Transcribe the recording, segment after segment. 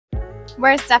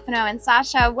We're Stefano and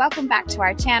Sasha. Welcome back to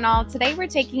our channel. Today we're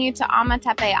taking you to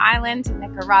Ometepe Island in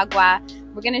Nicaragua.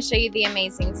 We're going to show you the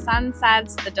amazing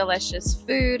sunsets, the delicious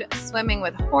food, swimming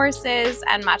with horses,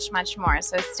 and much, much more.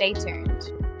 So stay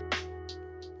tuned.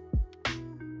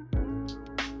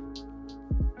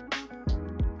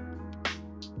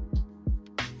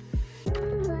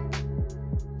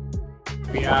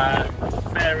 We are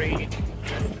Ferry,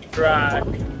 that's the truck.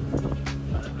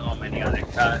 I don't know many other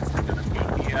cars are gonna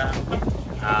be here.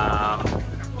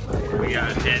 We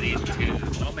are heading to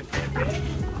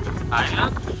Ometepe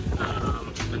Island,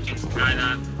 which is an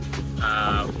island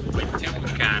with two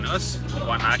volcanoes,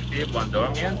 one active, one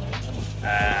dormant.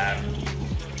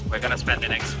 We're gonna spend the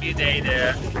next few days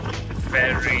there. The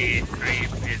ferry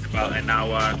trip is about an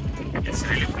hour. It's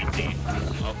really windy.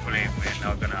 Hopefully we're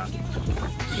not gonna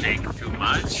shake too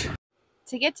much.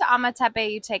 To get to Ometepe,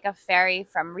 you take a ferry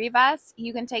from Rivas.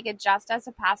 You can take it just as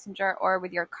a passenger or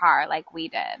with your car like we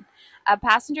did. A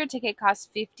passenger ticket costs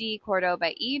 50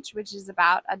 Cordoba each, which is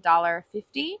about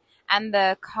 $1.50, and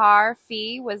the car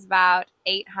fee was about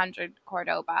 800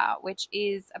 Cordoba, which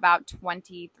is about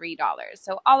 $23.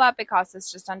 So all up, it cost us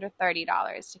just under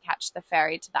 $30 to catch the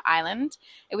ferry to the island.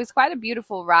 It was quite a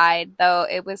beautiful ride, though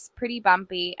it was pretty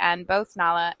bumpy, and both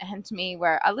Nala and me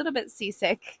were a little bit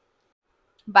seasick,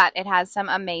 but it has some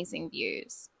amazing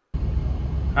views.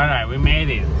 Alright, we made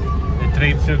it. The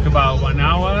trip took about 1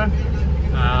 hour.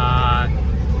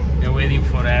 They're waiting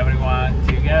for everyone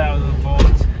to get out of the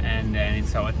boat, and then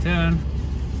it's our turn,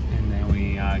 and then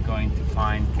we are going to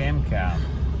find camp.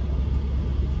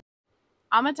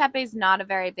 Ometepe is not a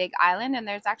very big island, and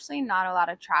there's actually not a lot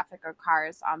of traffic or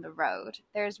cars on the road.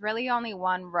 There's really only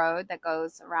one road that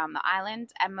goes around the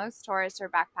island, and most tourists or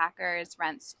backpackers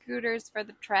rent scooters for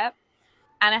the trip.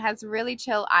 And it has really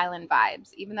chill island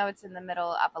vibes, even though it's in the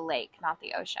middle of a lake, not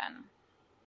the ocean.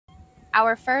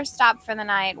 Our first stop for the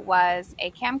night was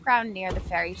a campground near the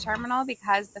ferry terminal.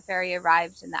 Because the ferry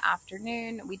arrived in the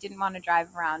afternoon, we didn't want to drive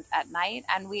around at night,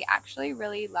 and we actually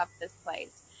really loved this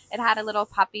place. It had a little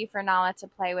puppy for Nala to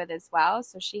play with as well,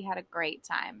 so she had a great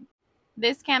time.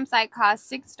 This campsite cost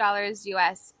 $6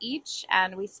 US each,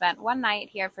 and we spent one night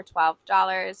here for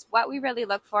 $12. What we really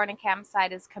look for in a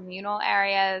campsite is communal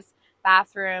areas,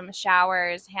 bathroom,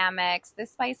 showers, hammocks.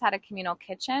 This place had a communal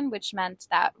kitchen, which meant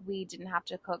that we didn't have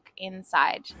to cook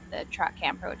inside the truck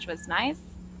camper, which was nice.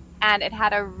 And it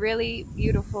had a really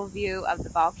beautiful view of the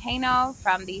volcano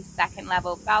from the second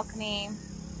level balcony.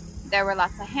 There were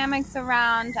lots of hammocks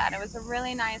around, and it was a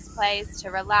really nice place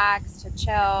to relax, to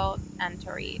chill, and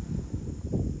to read.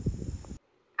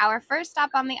 Our first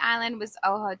stop on the island was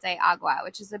Ojo de Agua,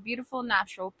 which is a beautiful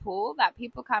natural pool that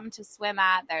people come to swim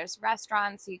at. There's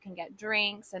restaurants, so you can get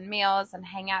drinks and meals and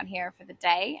hang out here for the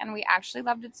day. And we actually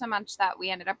loved it so much that we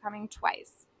ended up coming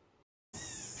twice.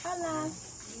 Hola.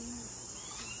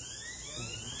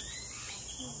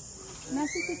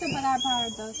 Necesito pagar para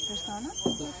dos personas.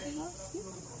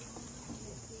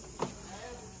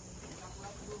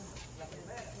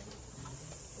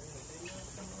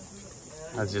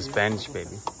 That's just Spanish,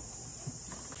 baby.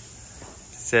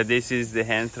 So this is the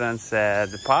entrance at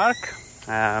the park.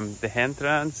 The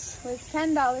entrance was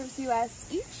 $10 US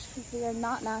each, because we are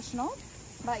not national,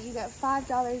 but you get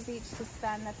 $5 each to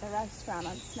spend at the restaurant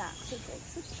on snacks or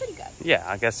drinks, which is pretty good. Yeah,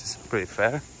 I guess it's pretty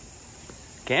fair.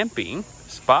 Camping,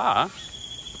 spa,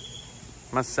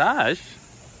 massage.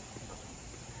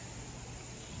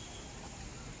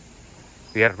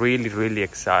 We are really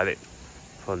excited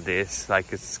for this.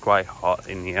 Like, it's quite hot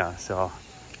in here, so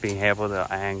being able to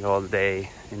hang all day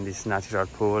in this natural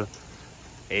pool,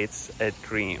 it's a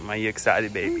dream. Are you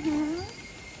excited, baby?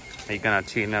 Are you gonna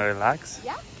chill and relax?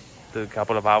 Yeah. Do a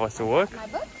couple of hours of work? My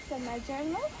books and my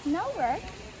journals, no work.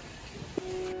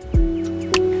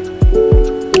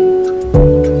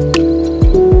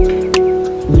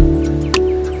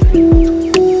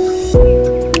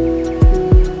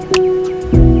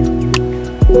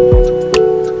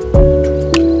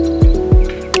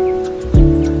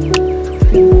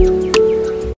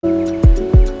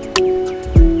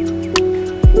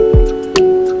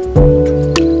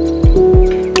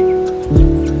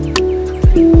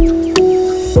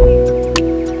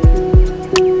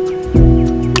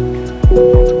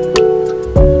 you.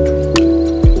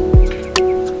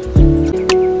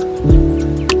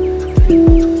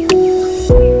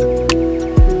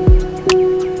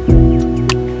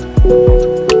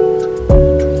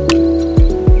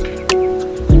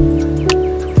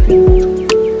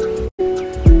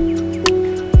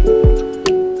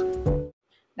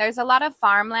 There's a lot of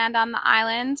farmland on the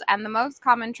island, and the most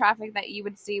common traffic that you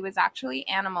would see was actually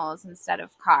animals instead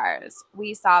of cars.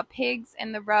 We saw pigs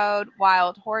in the road,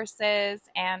 wild horses,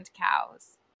 and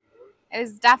cows. It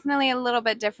was definitely a little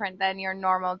bit different than your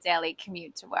normal daily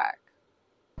commute to work.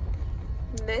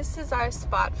 This is our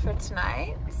spot for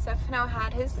tonight. Stefano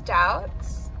had his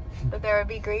doubts that there would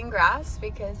be green grass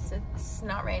because it's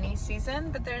not rainy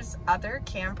season, but there's other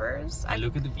campers. And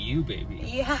look at the view, baby.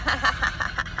 Yeah.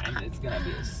 And it's gonna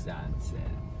be a sunset.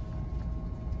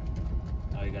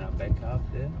 Are you gonna back up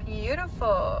there?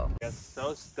 Beautiful. We are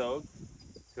so stoked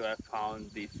to have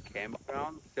found this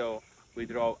campground. So we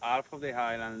drove half of the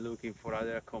island looking for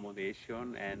other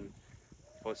accommodation, and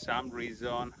for some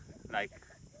reason, like,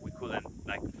 we couldn't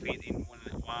like fit in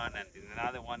one and in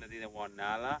another one that didn't want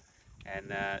nada,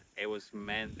 and it was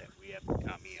meant that we have to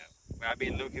come here. We have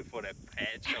been looking for a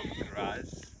patch of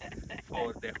grass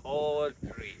for the whole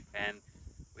trip, and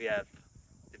we have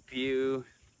the view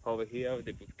over here of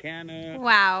the volcano.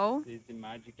 Wow. This is the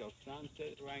magical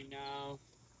sunset right now.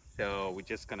 So we're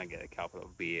just gonna get a couple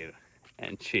of beer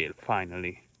and chill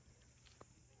finally.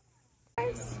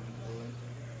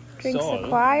 Drinks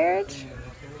acquired.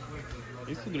 I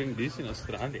used to drink this in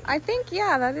Australia. I think,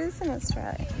 yeah, that is in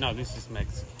Australia. No, this is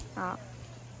Mexico. Oh.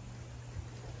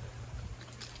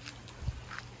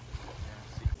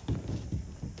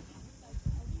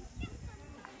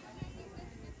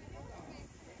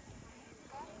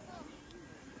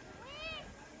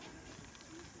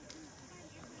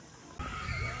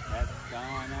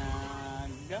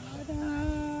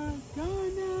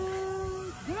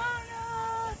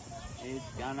 It's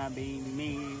gonna be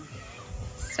me.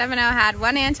 Stefano had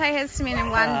one antihistamine and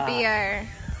one beer,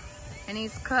 and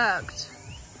he's cooked.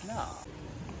 No.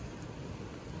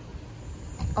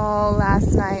 All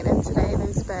last night and today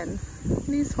there's been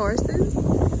these horses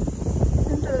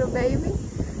and a little baby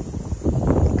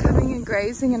coming and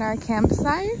grazing in our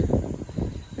campsite.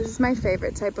 This is my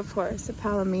favorite type of horse, a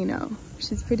palomino.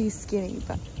 She's pretty skinny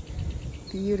but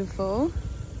beautiful.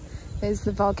 There's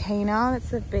the volcano. That's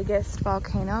the biggest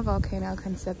volcano, Volcano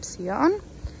Concepcion,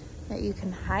 that you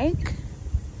can hike.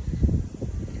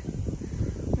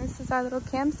 This is our little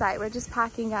campsite. We're just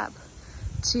packing up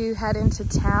to head into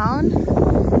town.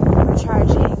 We're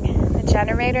charging the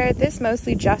generator. This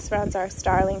mostly just runs our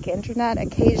Starlink internet.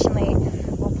 Occasionally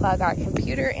we'll plug our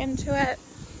computer into it,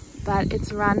 but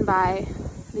it's run by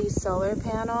these solar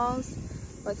panels.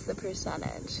 What's the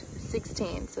percentage?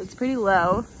 16, so it's pretty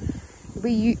low.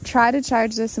 We try to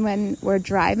charge this when we're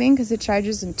driving because it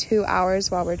charges in 2 hours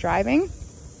while we're driving.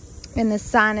 In the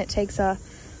sun, it takes a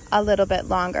little bit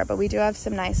longer, but we do have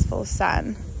some nice full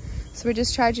sun. So we're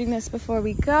just charging this before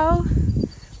we go,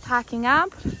 packing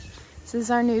up. This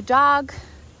is our new dog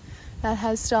that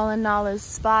has stolen Nala's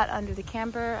spot under the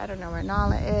camper. I don't know where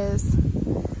Nala is.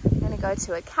 I'm gonna go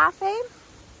to a cafe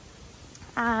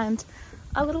and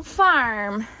a little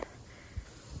farm.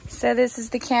 So this is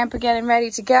the camper getting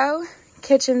ready to go.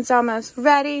 Kitchen's almost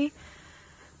ready.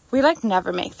 We like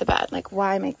never make the bed. Like,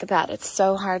 why make the bed? It's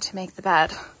so hard to make the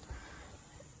bed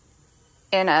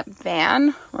in a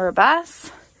van or a bus.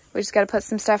 We just got to put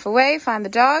some stuff away, find the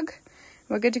dog.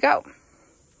 We're good to go.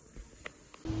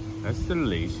 That's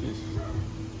delicious.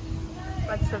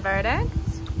 What's the verdict?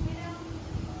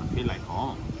 I feel like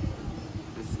home.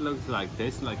 This looks like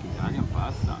Italian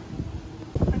pasta.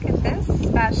 Look at this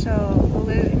special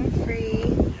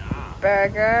gluten-free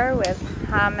burger with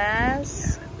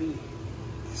hummus.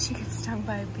 She gets stung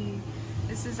by a bee.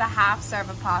 This is a half serve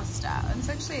of pasta. It's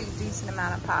actually a decent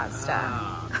amount of pasta.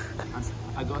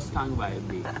 I got stung by a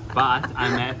bee, but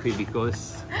I'm happy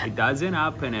because it doesn't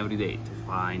happen every day to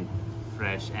find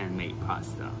fresh and made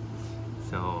pasta.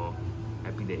 So,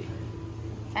 happy day.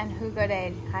 And jugo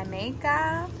de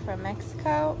Jamaica from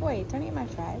Mexico. Wait, don't eat my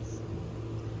fries.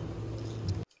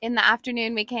 In the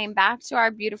afternoon, we came back to our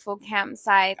beautiful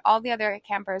campsite. All the other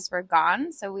campers were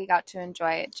gone, so we got to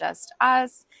enjoy it just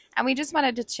us. And we just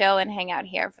wanted to chill and hang out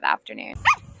here for the afternoon.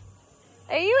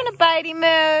 Are you in a bitey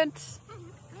mood?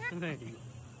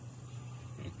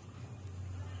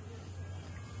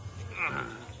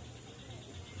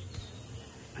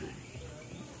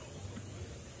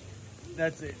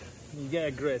 That's it. You get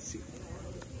aggressive.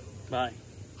 Bye.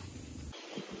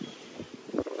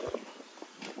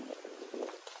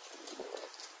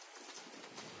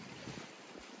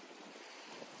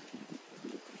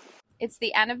 It's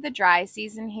the end of the dry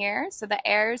season here, so the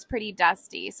air is pretty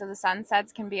dusty, so the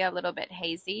sunsets can be a little bit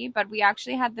hazy, but we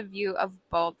actually had the view of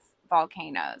both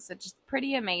volcanoes. It's just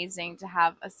pretty amazing to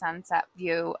have a sunset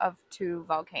view of two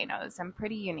volcanoes and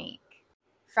pretty unique.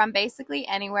 From basically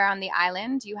anywhere on the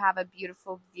island, you have a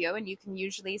beautiful view, and you can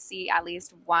usually see at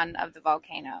least one of the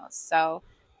volcanoes. So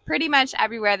pretty much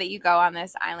everywhere that you go on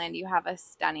this island, you have a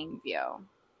stunning view.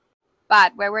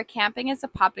 But where we're camping is a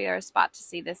popular spot to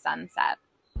see the sunset.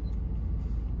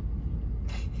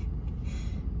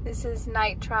 This is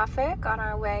night traffic on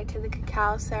our way to the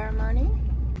cacao ceremony.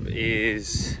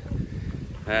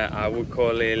 I would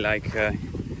call it like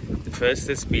the first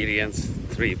experience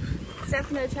trip.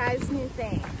 Stefano tries new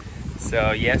things.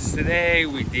 So yesterday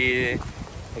we did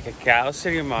a cacao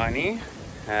ceremony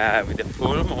with the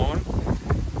full moon.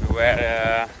 We were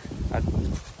at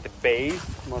the base,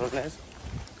 more or less,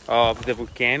 of the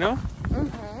volcano.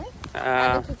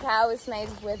 And the cacao is made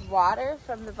with water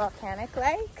from the volcanic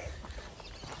lake.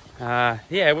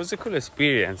 Yeah, it was a cool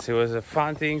experience. It was a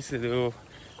fun thing to do.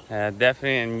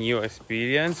 Definitely a new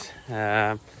experience.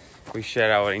 We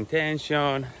share our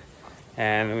intention,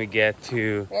 and we had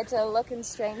to look in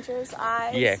strangers'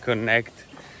 eyes. Yeah, connect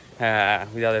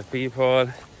with other people.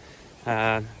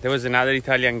 There was another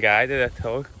Italian guy that I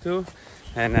talked to,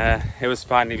 and it was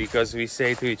funny because we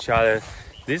say to each other,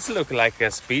 this looked like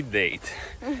a speed date,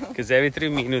 because every 3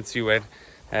 minutes you were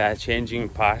changing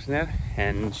partner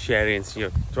and sharing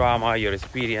your drama, your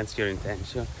experience, your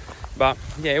intention. But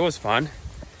yeah, it was fun.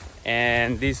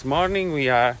 And this morning we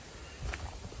are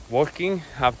walking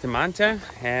up the mountain,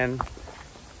 and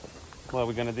what are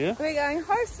we gonna do? We're going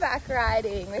horseback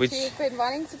riding, which we've been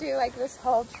wanting to do like this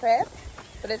whole trip,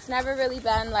 but it's never really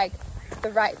been like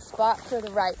the right spot for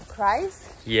the right price.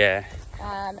 Yeah.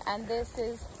 And this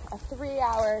is a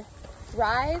 3-hour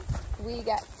ride. We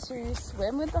get to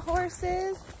swim with the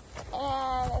horses,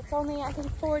 and it's only, I think,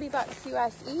 $40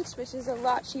 US each, which is a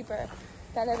lot cheaper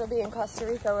than it'll be in Costa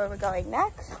Rica, where we're going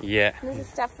next. Yeah. And this is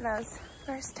Stefano's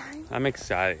first time. I'm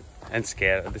excited and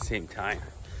scared at the same time.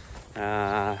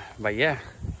 But yeah,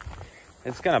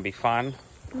 it's gonna be fun.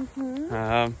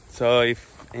 So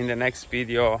if in the next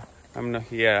video I'm not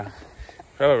here,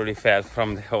 probably fell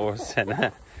from the horse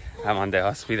and I'm on the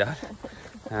hospital.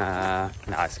 No,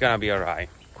 it's gonna be alright.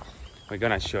 We're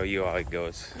gonna show you how it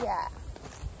goes. Yeah.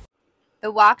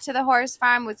 The walk to the horse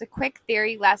farm was a quick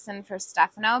theory lesson for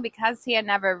Stefano because he had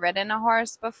never ridden a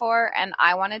horse before, and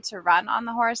I wanted to run on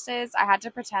the horses. I had to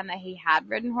pretend that he had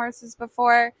ridden horses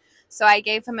before, so I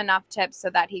gave him enough tips so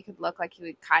that he could look like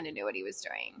he kind of knew what he was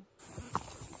doing.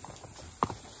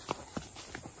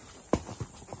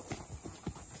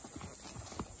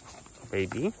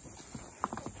 Baby,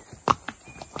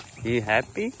 you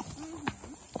happy?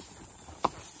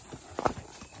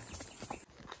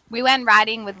 We went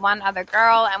riding with one other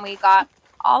girl, and we got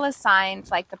all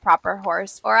assigned like the proper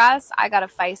horse for us. I got a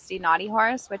feisty, naughty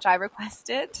horse, which I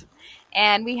requested.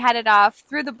 And we headed off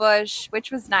through the bush, which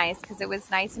was nice because it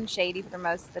was nice and shady for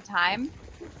most of the time.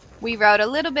 We rode a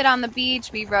little bit on the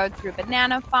beach. We rode through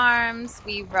banana farms.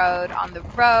 We rode on the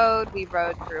road. We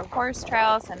rode through horse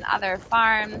trails and other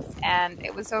farms. And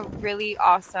it was a really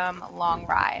awesome long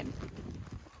ride.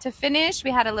 To finish,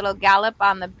 we had a little gallop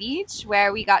on the beach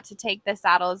where we got to take the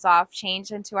saddles off,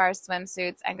 change into our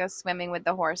swimsuits, and go swimming with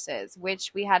the horses,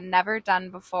 which we had never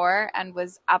done before and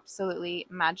was absolutely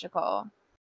magical.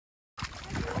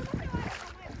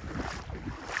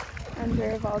 Under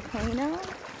a volcano.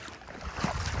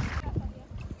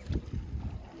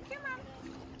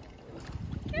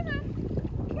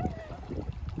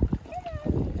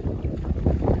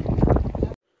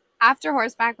 After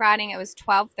horseback riding, it was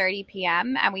 12:30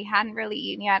 p.m. and we hadn't really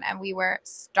eaten yet, and we were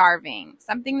starving.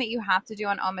 Something that you have to do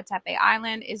on Ometepe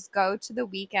Island is go to the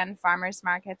weekend farmers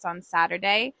markets on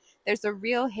Saturday. There's a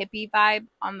real hippie vibe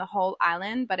on the whole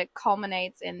island, but it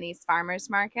culminates in these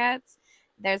farmers markets.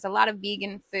 There's a lot of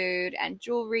vegan food and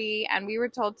jewelry, and we were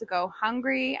told to go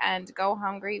hungry, and go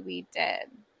hungry we did.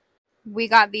 We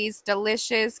got these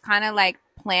delicious kind of like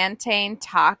plantain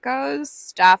tacos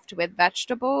stuffed with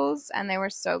vegetables, and they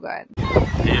were so good.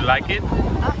 Do you like it?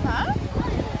 Uh-huh.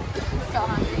 So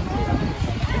hungry.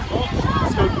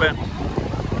 Super.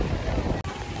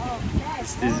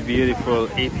 It's this beautiful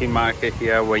hippie market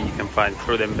here where you can find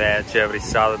fruit and veg every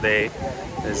Saturday.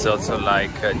 There's also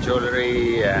like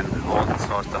jewelry and all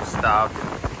sorts of stuff,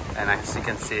 and as you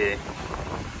can see,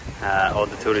 all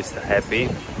the tourists are happy.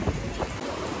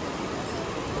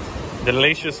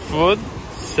 Delicious food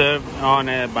served on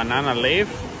a banana leaf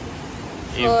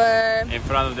in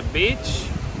front of the beach.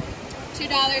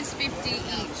 $2.50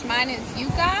 each. Mine is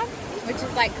yuca, which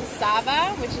is like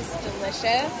cassava, which is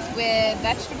delicious, with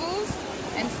vegetables.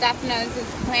 And Stefano's is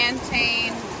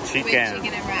plantain with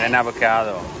chicken and rice. And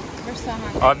avocado. We're so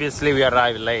hungry. Obviously we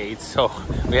arrived late, so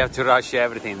we have to rush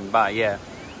everything, but yeah,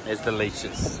 it's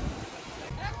delicious.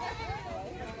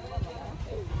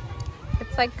 The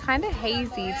It's like kind of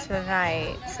hazy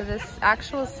tonight, so this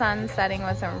actual sun setting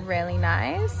wasn't really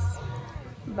nice.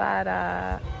 But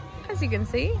as you can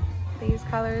see, these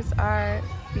colors are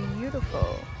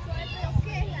beautiful.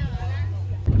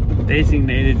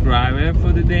 Designated driver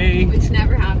for the day, Which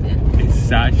never happens. is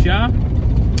Sasha.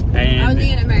 And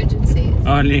Only in emergencies.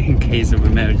 only in case of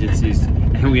emergencies,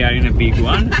 and we are in a big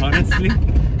one, honestly.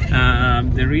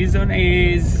 The reason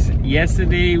is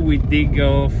yesterday we did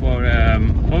go for a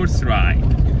horse ride,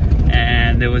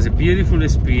 and there was a beautiful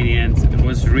experience. It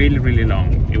was really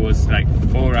long. It was like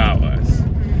 4 hours.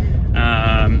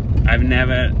 I've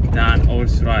never done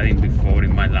horse riding before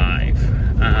in my life.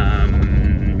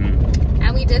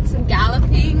 And we did some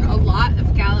galloping, a lot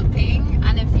of galloping.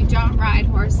 And if you don't ride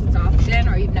horses often,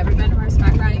 or you've never been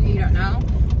horseback riding, you don't know,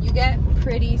 you get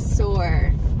pretty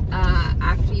sore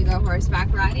after you go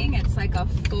horseback riding. It's like a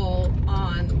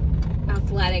full-on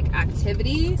athletic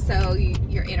activity. So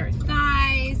your inner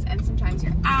thighs and sometimes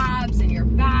your abs and your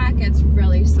back gets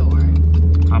really sore.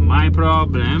 My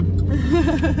problem,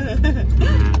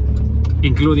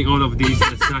 including all of these,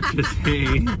 as Sasha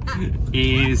said,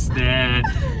 is that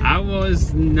I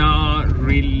was not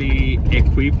really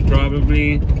equipped,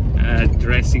 probably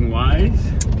dressing wise.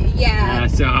 Yeah.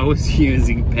 So I was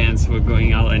using pants for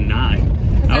going out at night.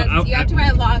 You have to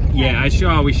wear long pants. Yeah, I show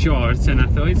up with shorts, and I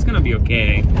thought it's gonna be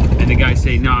okay. And the guy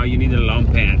said, no, you need a long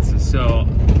pants. So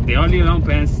the only long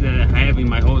pants that I have in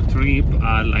my whole trip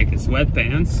are like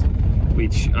sweatpants,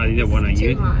 which I didn't want to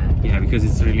use. Hot. Yeah, because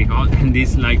it's really hot. And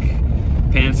these like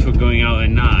pants for going out at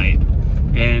night.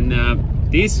 And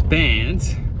these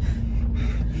pants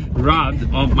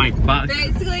rubbed on my butt.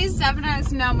 Basically, Stefan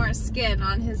has no more skin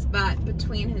on his butt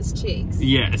between his cheeks.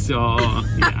 Yeah, so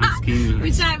yeah, I'm skinny.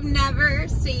 Which I've never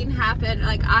seen happen.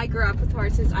 Like, I grew up with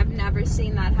horses. I've never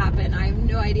seen that happen. I have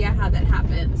no idea how that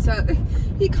happened. So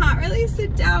he can't really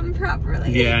sit down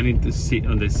properly. Yeah, I need to sit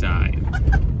on the side.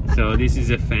 So this is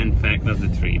a fun fact of the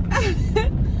trip.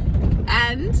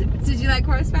 And did you like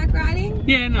horseback riding?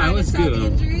 Yeah, no, it was good.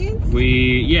 Injuries?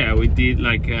 We did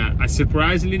like I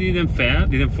surprisingly didn't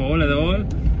fall at all.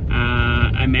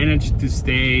 I managed to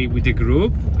stay with the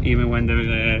group even when they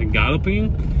were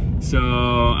galloping. So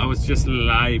I was just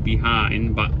lie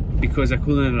behind, but because I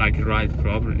couldn't like ride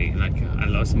properly, like I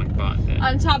lost my butt there.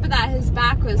 On top of that, his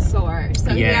back was sore,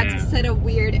 so he had to sit a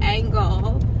weird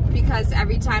angle because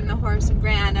every time the horse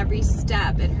ran, every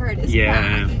step, it hurt his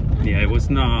back. Yeah, it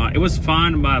was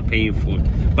fun but painful.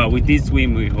 But we did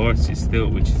swim with horses still,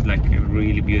 which is like a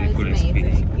really beautiful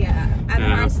experience. Yeah, and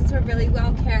the horses were really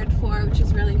well cared for, which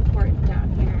is really important down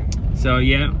here. So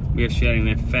yeah, we are sharing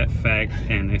a fat fact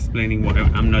and explaining why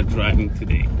I'm not driving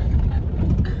today.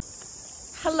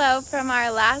 Hello from our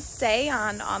last day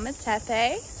on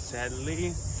Ometepe.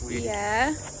 Sadly, we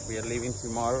are leaving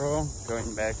tomorrow,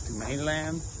 going back to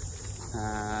mainland.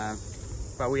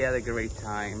 But we had a great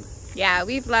time. Yeah,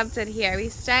 we've loved it here. We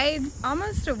stayed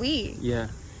almost a week. Yeah.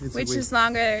 Which is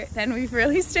longer than we've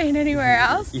really stayed anywhere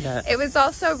else. Yeah. It was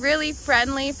also really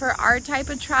friendly for our type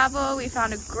of travel. We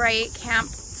found a great camp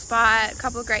spot, a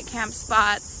couple of great camp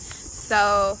spots.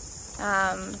 So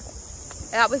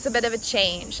that was a bit of a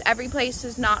change. Every place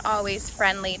is not always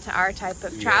friendly to our type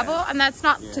of travel. And that's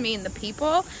not to mean the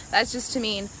people. That's just to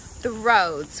mean the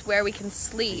roads, where we can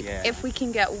sleep, if we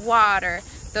can get water,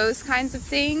 those kinds of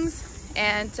things.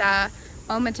 And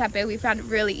Ometepe, we found it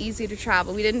really easy to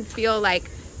travel. We didn't feel like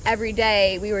every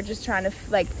day we were just trying to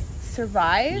like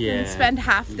survive and spend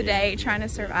half the day trying to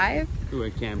survive. We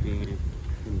were camping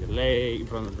in the lake, in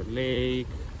front of the lake,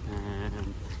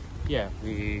 and yeah,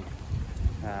 we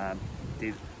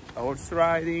did horse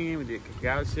riding, we did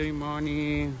cacao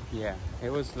ceremony. Yeah,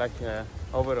 it was like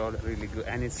overall really good,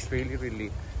 and it's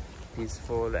really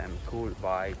peaceful and cool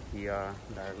vibe here.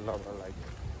 There are a lot of like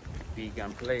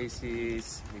vegan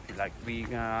places if you like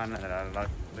vegan.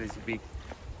 There's a big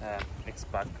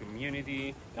expat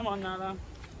community. Come on, Nala.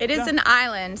 It is an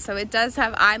island, so it does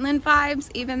have island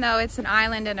vibes. Even though it's an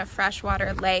island in a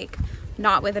freshwater lake,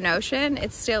 not with an ocean,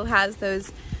 it still has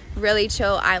those really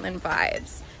chill island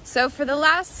vibes. So for the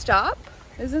last stop,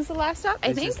 is this the last stop?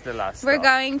 I think this is the last we're stop.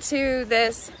 going to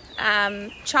this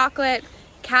chocolate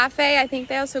cafe. I think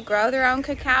they also grow their own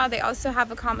cacao. They also have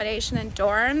accommodation in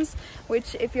dorms,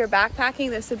 which if you're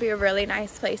backpacking, this would be a really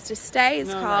nice place to stay.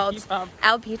 It's called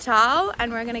El Pital,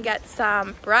 and we're gonna get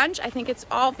some brunch. I think it's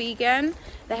all vegan.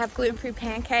 They have gluten-free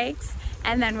pancakes,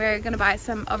 and then we're gonna buy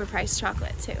some overpriced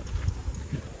chocolate too.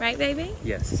 Right, baby?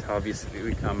 Yes, obviously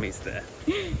we can't miss that.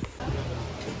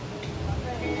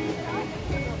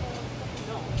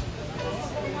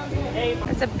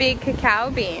 It's a big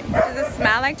cacao bean. Does it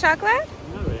smell like chocolate?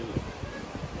 Not really.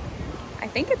 I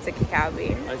think it's a cacao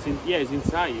bean. I think, yeah, it's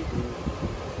inside. You can...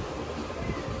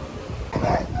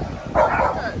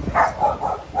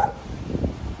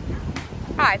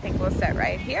 I think we'll sit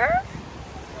right here.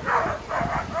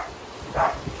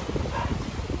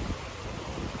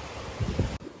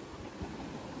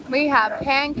 We have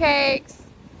pancakes,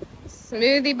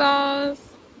 smoothie bowls,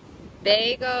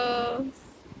 bagels,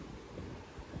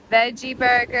 veggie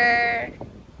burger,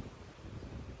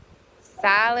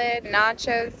 salad,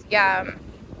 nachos, yum.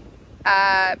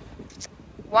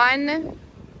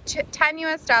 10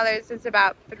 US dollars is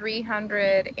about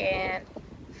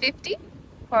 350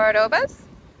 Cordobas.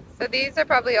 So these are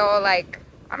probably all like,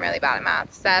 I'm really bad at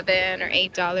math, $7 or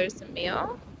 $8 a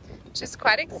meal, which is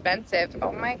quite expensive.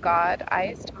 Oh my god,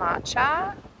 iced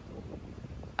matcha.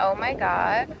 Oh my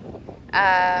god.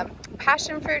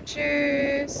 Passion fruit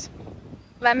juice,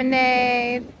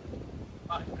 lemonade.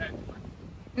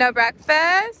 No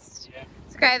breakfast?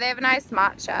 It's okay, they have a nice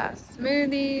matcha.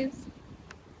 Smoothies.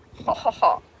 Ho, ho,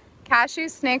 ho. Cashew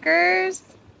Snickers.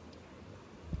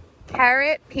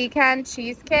 Carrot pecan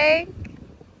cheesecake.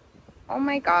 Oh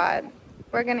my god.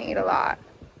 We're gonna eat a lot.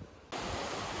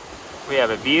 We have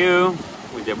a view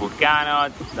with the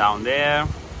volcano down there.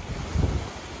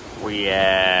 We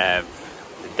have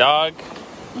the dog.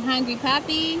 A hungry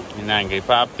puppy. An angry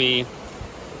puppy.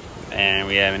 And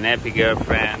we have an happy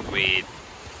girlfriend with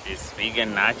these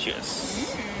vegan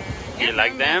nachos. You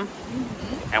like them?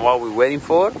 Mm-hmm. And what we're waiting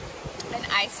for? An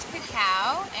iced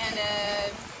cacao and a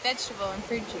vegetable and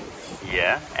fruit juice.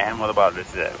 Yeah, and what about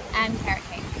this? And carrot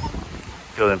cake.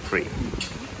 Gluten-free.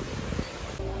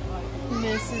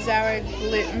 This is our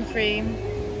gluten-free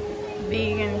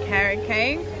vegan carrot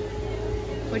cake,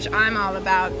 which I'm all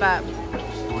about, but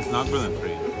Oh, it's not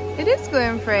gluten-free. it is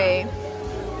gluten-free.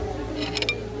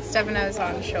 Stefano's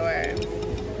on shore.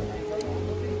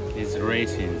 It's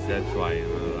raisins, that's why I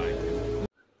like it.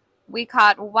 We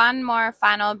caught one more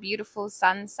final beautiful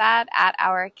sunset at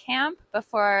our camp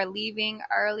before leaving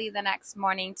early the next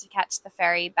morning to catch the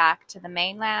ferry back to the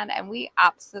mainland, and we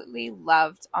absolutely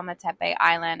loved Ometepe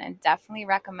Island and definitely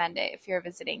recommend it if you're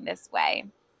visiting this way.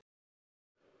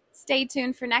 Stay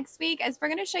tuned for next week as we're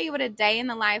going to show you what a day in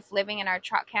the life living in our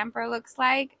truck camper looks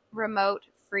like, remote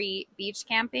free beach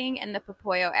camping in the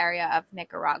Popoyo area of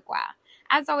Nicaragua.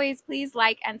 As always, please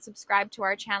like and subscribe to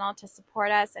our channel to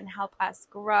support us and help us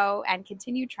grow and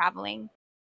continue traveling.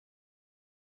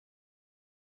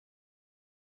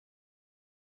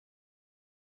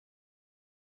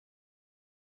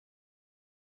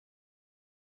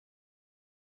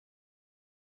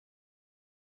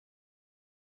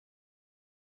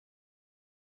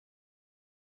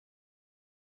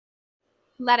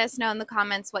 Let us know in the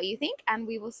comments what you think, and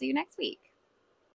we will see you next week.